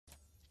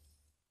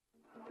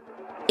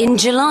In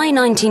July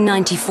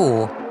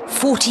 1994,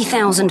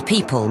 40,000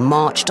 people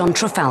marched on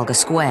Trafalgar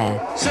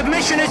Square.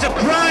 Submission is a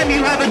crime.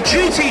 You have a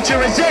duty to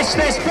resist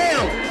this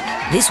bill.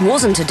 This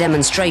wasn't a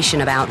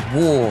demonstration about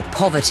war,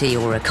 poverty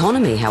or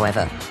economy,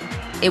 however.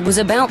 It was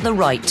about the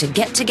right to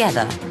get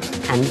together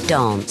and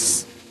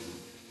dance.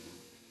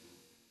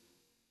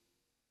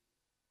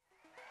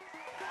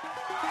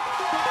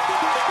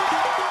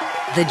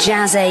 The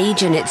Jazz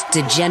Age and its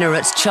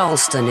degenerate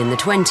Charleston in the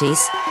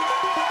 20s.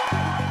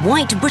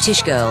 White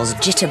British girls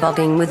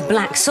jitterbugging with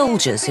black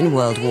soldiers in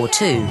World War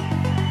II.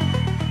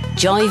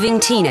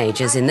 Jiving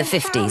teenagers in the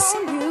 50s.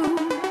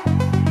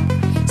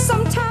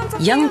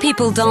 Young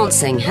people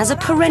dancing has a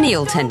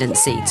perennial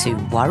tendency to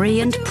worry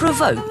and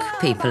provoke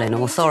people in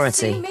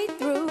authority.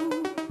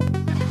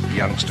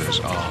 Youngsters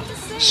are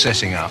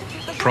setting up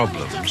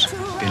problems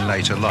in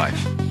later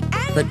life.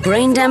 But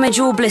brain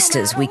damage or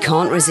blisters, we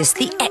can't resist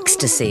the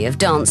ecstasy of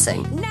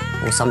dancing.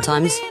 Or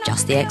sometimes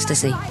just the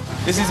ecstasy.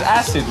 This is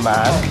acid,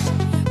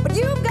 man.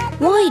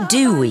 Why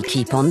do we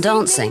keep on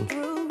dancing?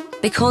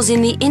 Because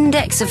in the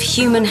index of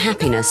human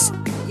happiness,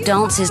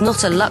 dance is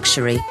not a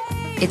luxury,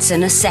 it's a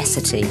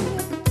necessity.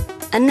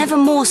 And never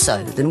more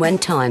so than when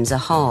times are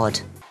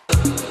hard.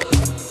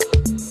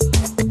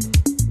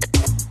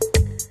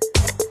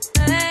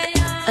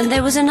 And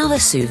there was another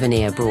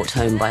souvenir brought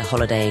home by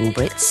holidaying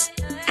Brits,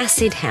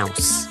 acid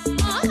house.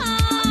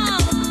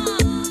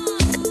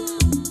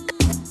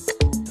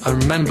 I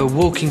remember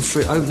walking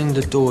through, opening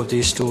the door of the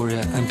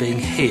Astoria and being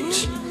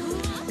hit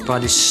by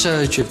this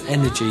surge of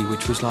energy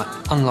which was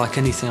unlike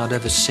anything I'd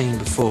ever seen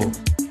before.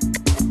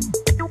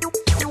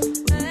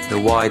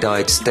 The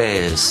wide-eyed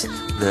stares,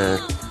 the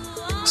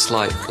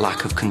slight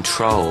lack of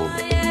control.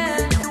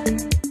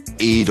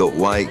 Eat-up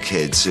white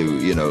kids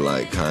who,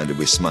 kind of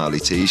with smiley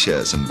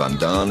T-shirts and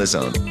bandanas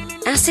on.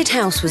 Acid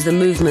house was the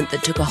movement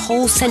that took a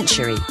whole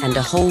century and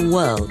a whole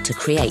world to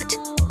create.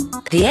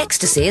 The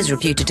ecstasy is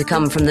reputed to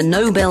come from the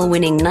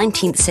Nobel-winning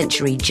 19th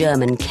century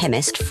German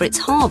chemist Fritz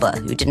Haber,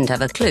 who didn't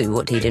have a clue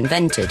what he'd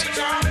invented.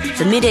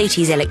 The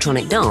mid-80s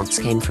electronic dance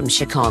came from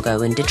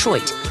Chicago and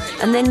Detroit,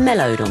 and then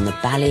mellowed on the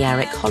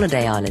Balearic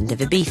holiday island of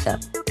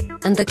Ibiza.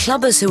 And the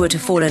clubbers who were to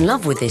fall in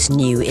love with this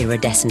new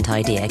iridescent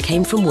idea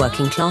came from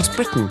working-class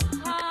Britain.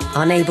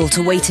 Unable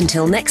to wait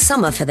until next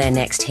summer for their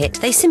next hit,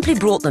 they simply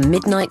brought the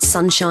Midnight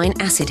Sunshine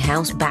Acid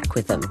House back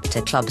with them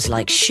to clubs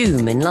like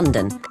Shoom in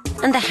London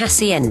and the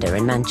Hacienda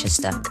in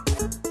Manchester.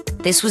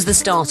 This was the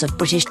start of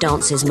British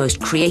dance's most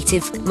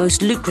creative,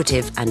 most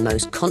lucrative and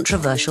most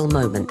controversial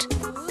moment,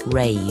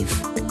 rave.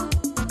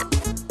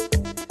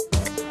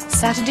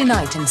 Saturday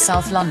night in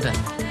South London.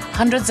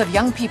 Hundreds of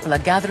young people are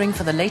gathering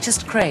for the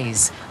latest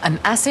craze, an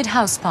acid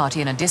house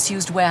party in a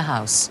disused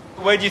warehouse.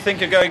 Where do you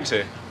think you're going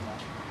to?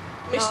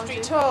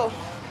 Mystery tour.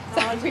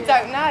 We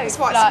don't know. It's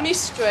what's a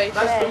mystery.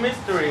 That's the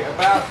mystery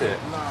about it.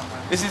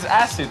 This is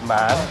acid,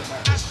 man.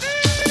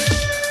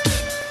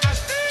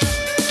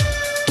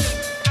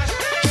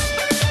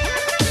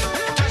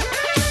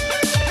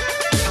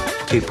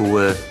 People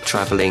were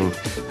travelling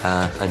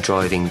and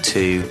driving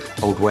to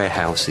old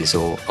warehouses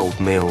or old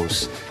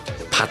mills.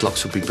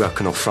 Padlocks would be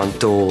broken off front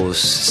doors,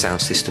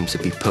 sound systems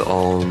would be put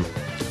on,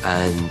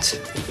 and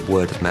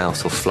word of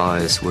mouth or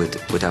flyers would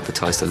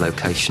advertise the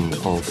location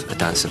of a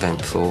dance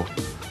event for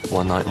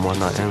one night and one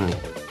night only.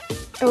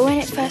 Well, when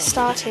it first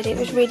started, it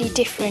was really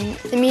different.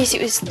 The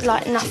music was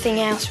like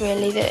nothing else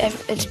really that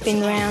had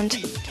been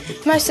around.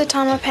 Most of the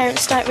time my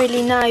parents don't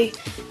really know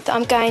that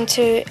I'm going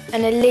to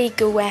an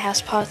illegal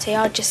warehouse party.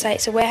 I'd just say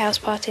it's a warehouse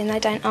party and they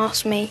don't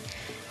ask me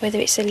whether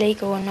it's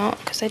illegal or not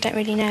because they don't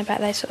really know about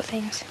those sort of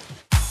things.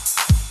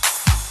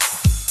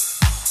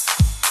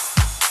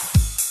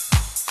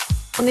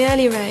 On the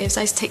early raves,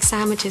 I used to take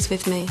sandwiches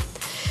with me,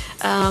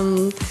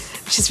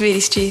 which is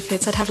really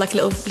stupid. So I'd have like a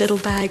little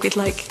bag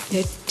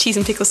with cheese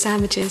and pickle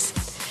sandwiches.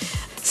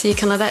 So you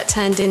can that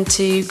turned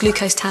into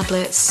glucose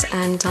tablets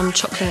and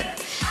chocolate,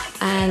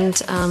 and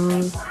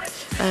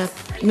a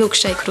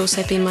milkshake would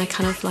also be my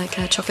kind of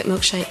a chocolate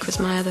milkshake was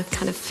my other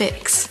kind of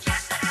fix.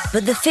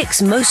 But the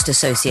fix most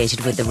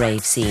associated with the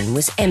rave scene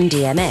was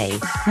MDMA,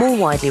 more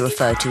widely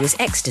referred to as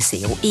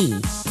ecstasy or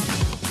E.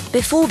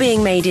 Before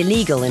being made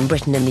illegal in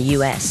Britain and the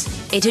US,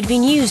 it had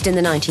been used in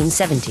the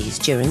 1970s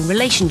during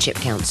relationship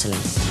counselling.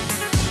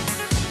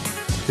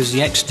 Because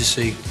the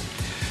ecstasy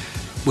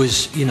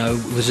was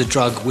a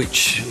drug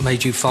which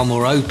made you far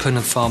more open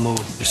and far more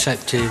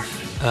receptive.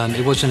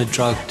 It wasn't a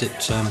drug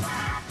that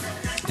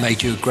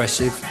made you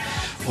aggressive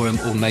or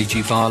made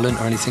you violent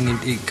or anything.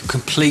 It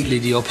completely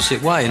the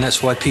opposite way, and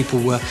that's why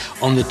people were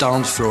on the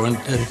dance floor and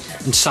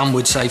some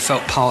would say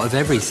felt part of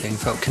everything,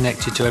 felt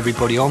connected to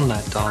everybody on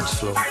that dance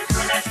floor.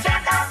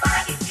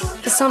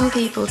 For some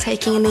people,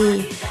 taking an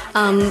E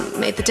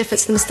made the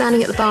difference from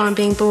standing at the bar and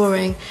being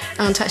boring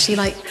to actually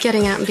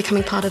getting out and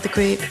becoming part of the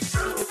group.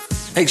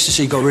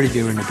 Ecstasy got rid of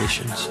your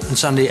inhibitions, and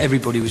suddenly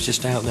everybody was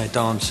just out there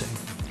dancing,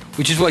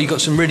 which is why you got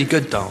some really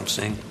good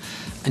dancing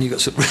and you got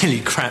some really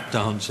crap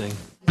dancing.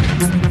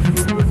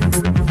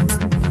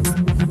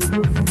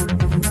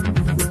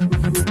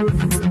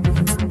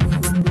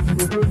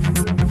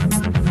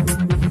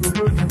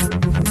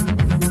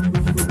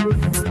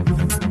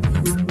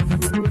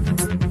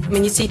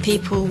 when you see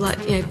people like,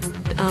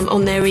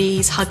 on their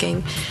ease,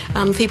 hugging,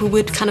 people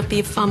would kind of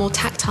be far more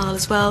tactile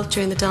as well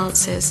during the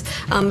dances.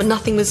 But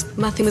nothing was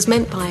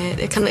meant by it.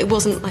 It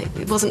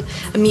wasn't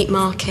a meat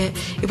market.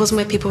 It wasn't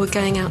where people were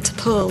going out to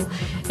pull.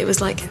 It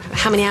was like,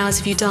 how many hours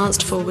have you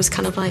danced for was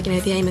kind of like,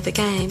 the aim of the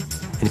game.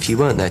 And if you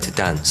weren't there to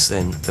dance,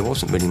 then there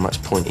wasn't really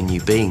much point in you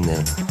being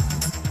there.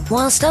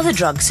 Whilst other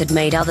drugs had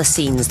made other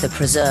scenes the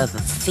preserve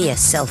of fierce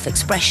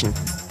self-expression,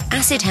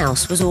 acid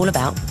house was all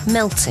about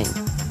melting,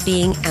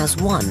 being as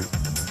one.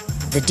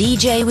 The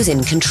DJ was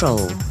in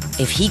control.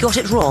 If he got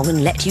it wrong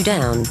and let you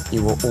down,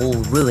 you were all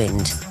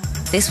ruined.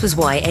 This was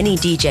why any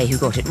DJ who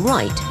got it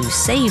right, who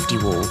saved you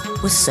all,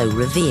 was so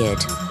revered.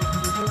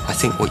 I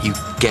think what you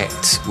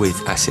get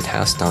with acid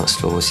house dance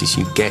floors is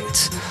you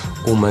get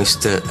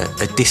almost a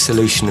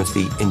dissolution of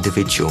the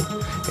individual.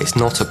 It's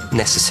not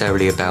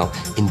necessarily about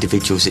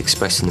individuals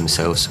expressing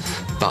themselves,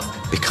 but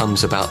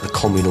becomes about the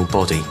communal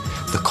body,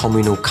 the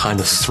communal kind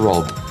of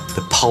throb,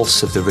 the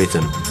pulse of the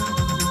rhythm.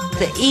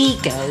 The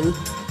ego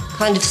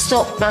kind of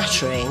stopped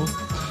mattering.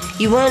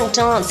 You weren't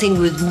dancing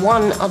with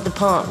one other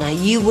partner,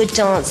 you were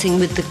dancing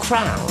with the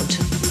crowd.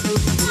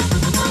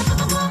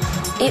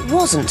 It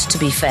wasn't, to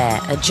be fair,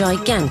 a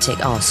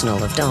gigantic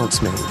arsenal of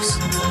dance moves.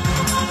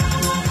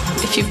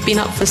 If you've been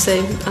up for,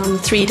 say,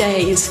 3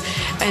 days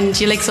and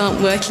your legs aren't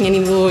working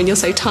anymore and you're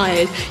so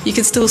tired, you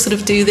can still sort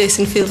of do this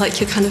and feel like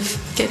you're kind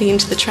of getting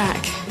into the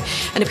track.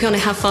 And depending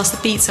on how fast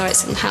the beats are,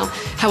 it's and how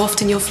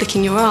often you're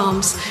flicking your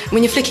arms. And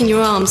when you're flicking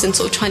your arms and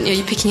sort of trying,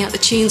 you're picking out the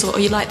tunes or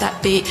you like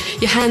that beat,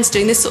 your hand's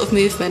doing this sort of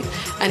movement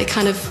and it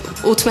kind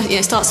of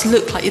automatically starts to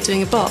look like you're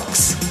doing a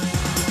box.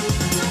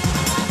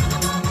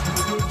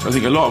 So I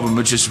think a lot of them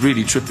would just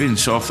really trip in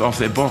so off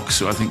their box.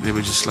 So I think they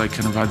were just like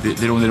kind of had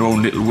their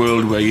own little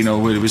world where,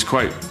 where it was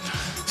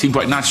seemed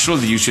quite natural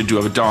that you should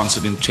have a dance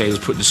and then Tails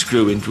putting a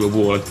screw into a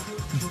wall and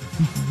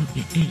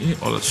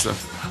all that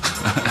stuff.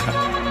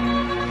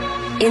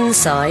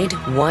 Inside,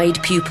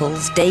 wide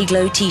pupils,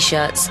 day-glow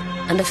T-shirts,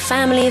 and a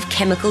family of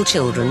chemical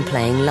children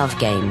playing love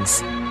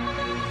games.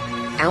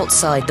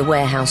 Outside the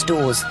warehouse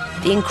doors,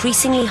 the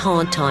increasingly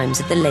hard times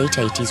of the late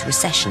 80s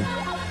recession.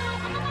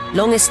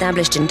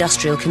 Long-established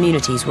industrial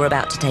communities were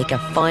about to take a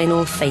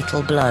final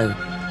fatal blow,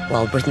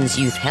 while Britain's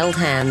youth held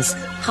hands,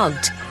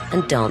 hugged,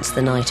 and danced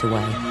the night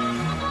away.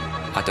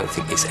 I don't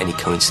think it's any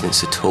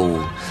coincidence at all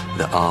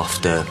that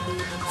after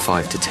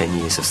 5 to 10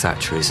 years of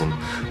Thatcherism,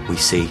 we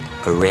see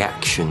a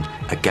reaction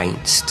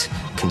against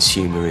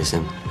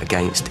consumerism,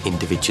 against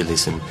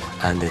individualism,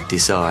 and a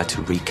desire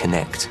to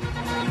reconnect.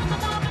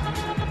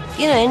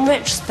 In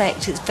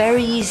retrospect, it's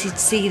very easy to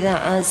see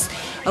that as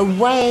a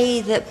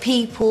way that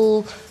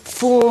people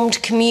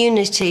formed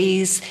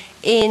communities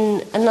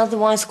in an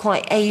otherwise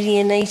quite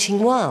alienating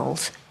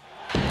world.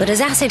 But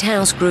as acid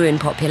house grew in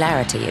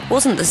popularity, it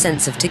wasn't the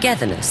sense of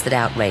togetherness that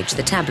outraged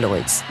the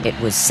tabloids. It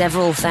was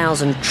several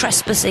thousand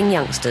trespassing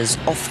youngsters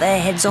off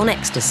their heads on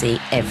ecstasy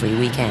every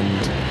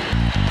weekend.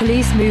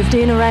 Police moved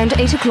in around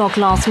 8 o'clock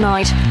last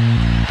night.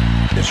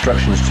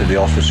 Instructions to the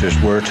officers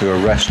were to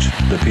arrest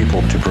the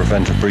people to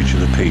prevent a breach of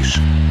the peace.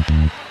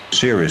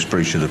 Serious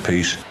breach of the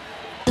peace.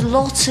 A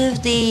lot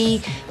of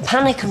the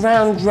panic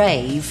around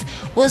rave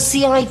was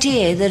the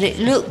idea that it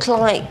looked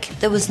like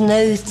there was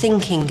no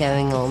thinking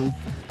going on.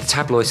 The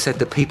tabloids said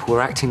that people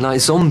were acting like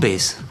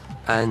zombies,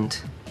 and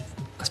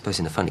I suppose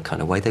in a funny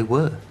kind of way they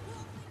were.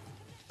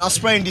 I'm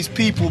spraying these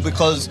people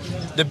because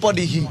their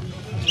body heat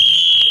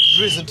has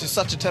risen to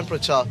such a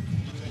temperature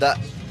that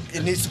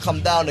it needs to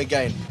come down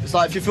again. It's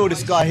like if you feel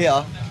this guy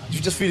here, you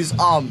just feel his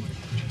arm.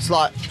 It's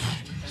like,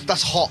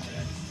 that's hot.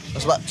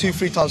 That's about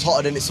 2-3 times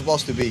hotter than it's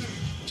supposed to be. Do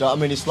you know what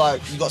I mean? It's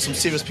like you got some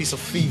serious piece of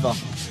fever.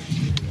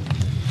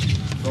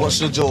 Watch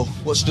the jaw,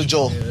 watch the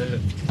jaw.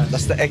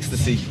 That's the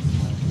ecstasy.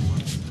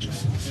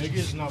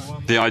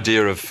 The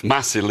idea of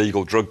mass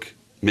illegal drug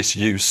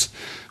misuse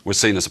was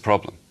seen as a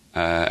problem.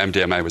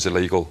 MDMA was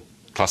illegal,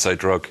 Class A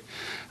drug,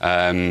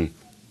 and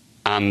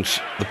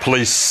the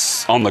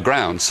police on the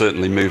ground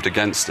certainly moved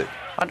against it.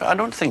 I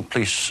don't think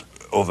police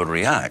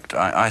overreact.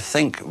 I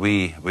think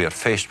we are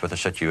faced with a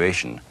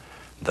situation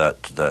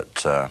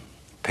that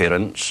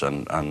parents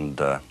and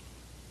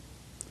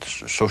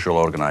social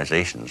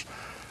organisations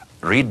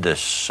read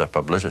this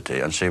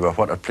publicity and say, well,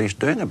 what are police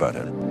doing about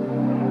it?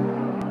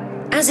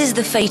 As is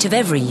the fate of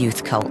every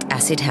youth cult,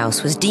 acid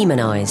house was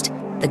demonised.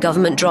 The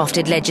government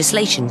drafted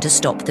legislation to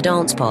stop the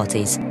dance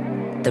parties.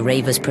 The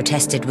ravers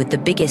protested with the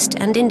biggest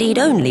and indeed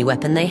only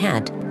weapon they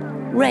had,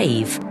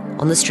 rave,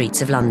 on the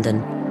streets of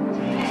London.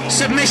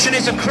 Submission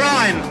is a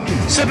crime.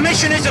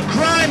 Submission is a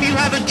crime. You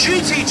have a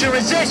duty to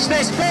resist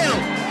this bill.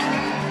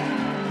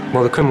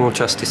 Well, the Criminal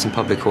Justice and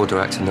Public Order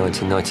Act of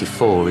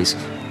 1994 is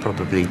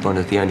probably one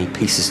of the only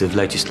pieces of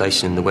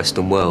legislation in the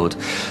Western world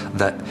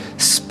that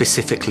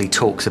specifically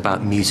talks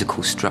about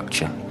musical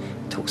structure,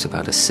 talks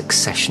about a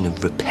succession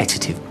of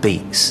repetitive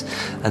beats,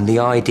 and the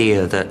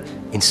idea that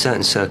in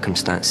certain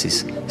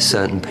circumstances,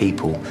 certain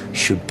people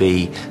should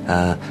be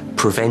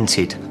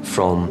prevented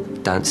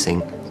from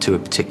dancing to a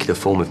particular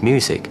form of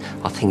music,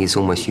 I think is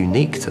almost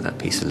unique to that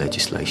piece of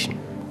legislation.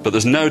 But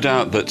there's no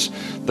doubt that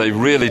they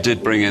really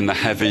did bring in the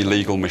heavy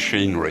legal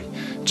machinery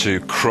to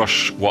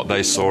crush what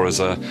they saw as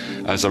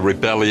a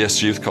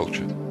rebellious youth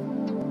culture.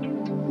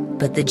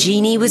 But the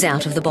genie was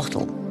out of the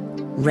bottle.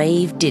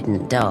 Rave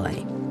didn't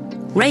die.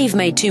 Rave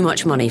made too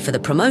much money for the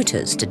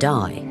promoters to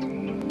die.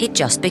 It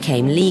just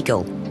became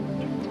legal.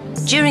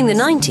 During the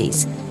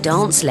 90s,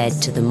 dance led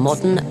to the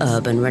modern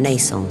urban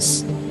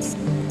renaissance.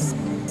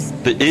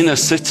 The inner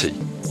city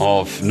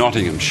of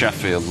Nottingham,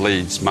 Sheffield,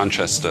 Leeds,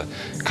 Manchester,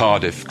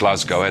 Cardiff,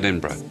 Glasgow,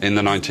 Edinburgh in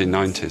the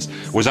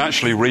 1990s was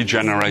actually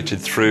regenerated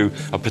through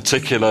a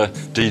particular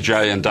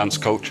DJ and dance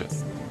culture.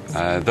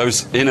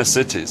 Those inner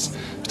cities,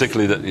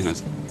 particularly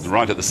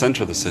right at the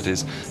centre of the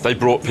cities, they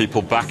brought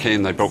people back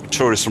in, they brought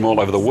tourists from all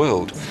over the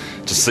world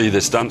to see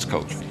this dance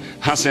culture.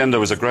 Hacienda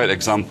was a great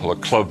example. A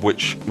club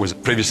which was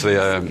previously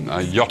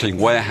a yachting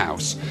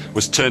warehouse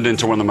was turned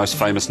into one of the most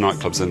famous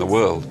nightclubs in the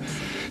world.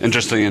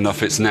 Interestingly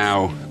enough, it's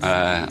now,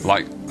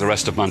 like the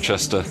rest of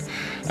Manchester,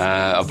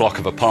 a block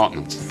of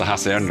apartments, the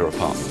Hacienda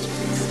apartments.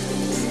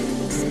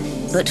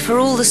 But for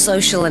all the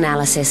social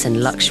analysis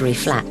and luxury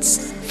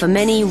flats, for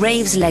many,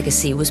 rave's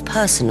legacy was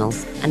personal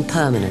and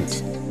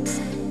permanent.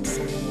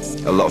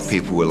 A lot of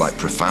people were like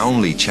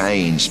profoundly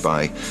changed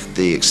by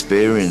the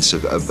experience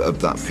of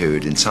that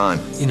period in time.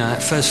 You know,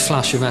 that first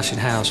flush of acid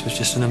house was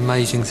just an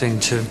amazing thing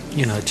to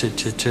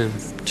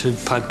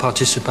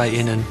participate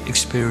in and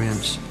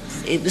experience.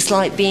 It was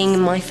like being in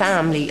my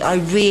family. I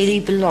really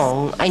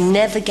belong. I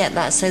never get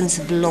that sense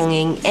of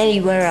belonging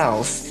anywhere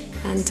else.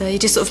 And you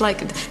just sort of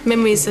like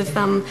memories of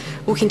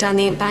walking down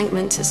the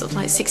embankment at sort of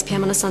like 6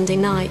 p.m. on a Sunday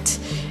night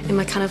in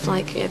my kind of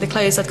like the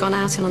clothes I'd gone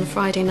out in on a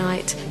Friday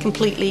night,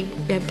 completely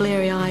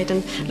bleary-eyed,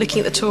 and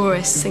looking at the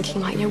tourists,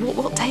 thinking like,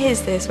 what day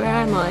is this? Where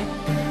am I?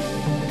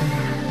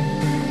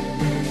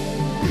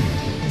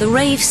 The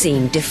rave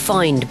scene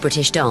defined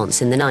British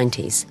dance in the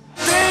 90s,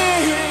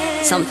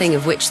 something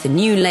of which the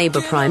new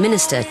Labour Prime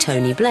Minister,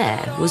 Tony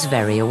Blair, was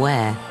very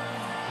aware.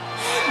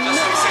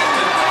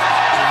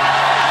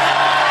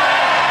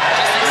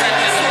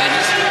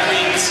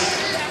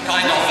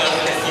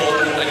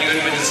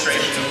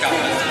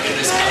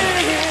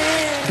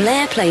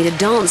 Blair played a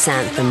dance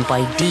anthem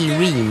by Dee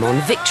Ream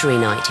on Victory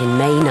Night in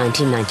May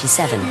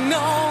 1997.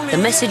 The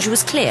message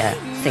was clear: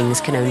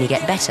 things can only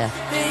get better.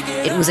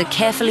 It was a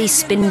carefully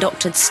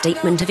spin-doctored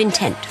statement of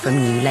intent from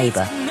New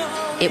Labour.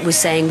 It was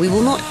saying we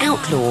will not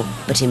outlaw,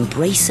 but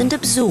embrace and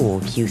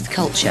absorb youth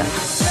culture.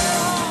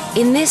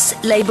 In this,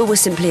 Labour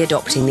was simply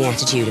adopting the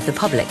attitude of the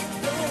public.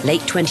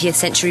 Late 20th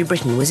century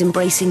Britain was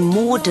embracing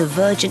more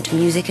divergent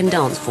music and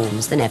dance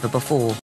forms than ever before.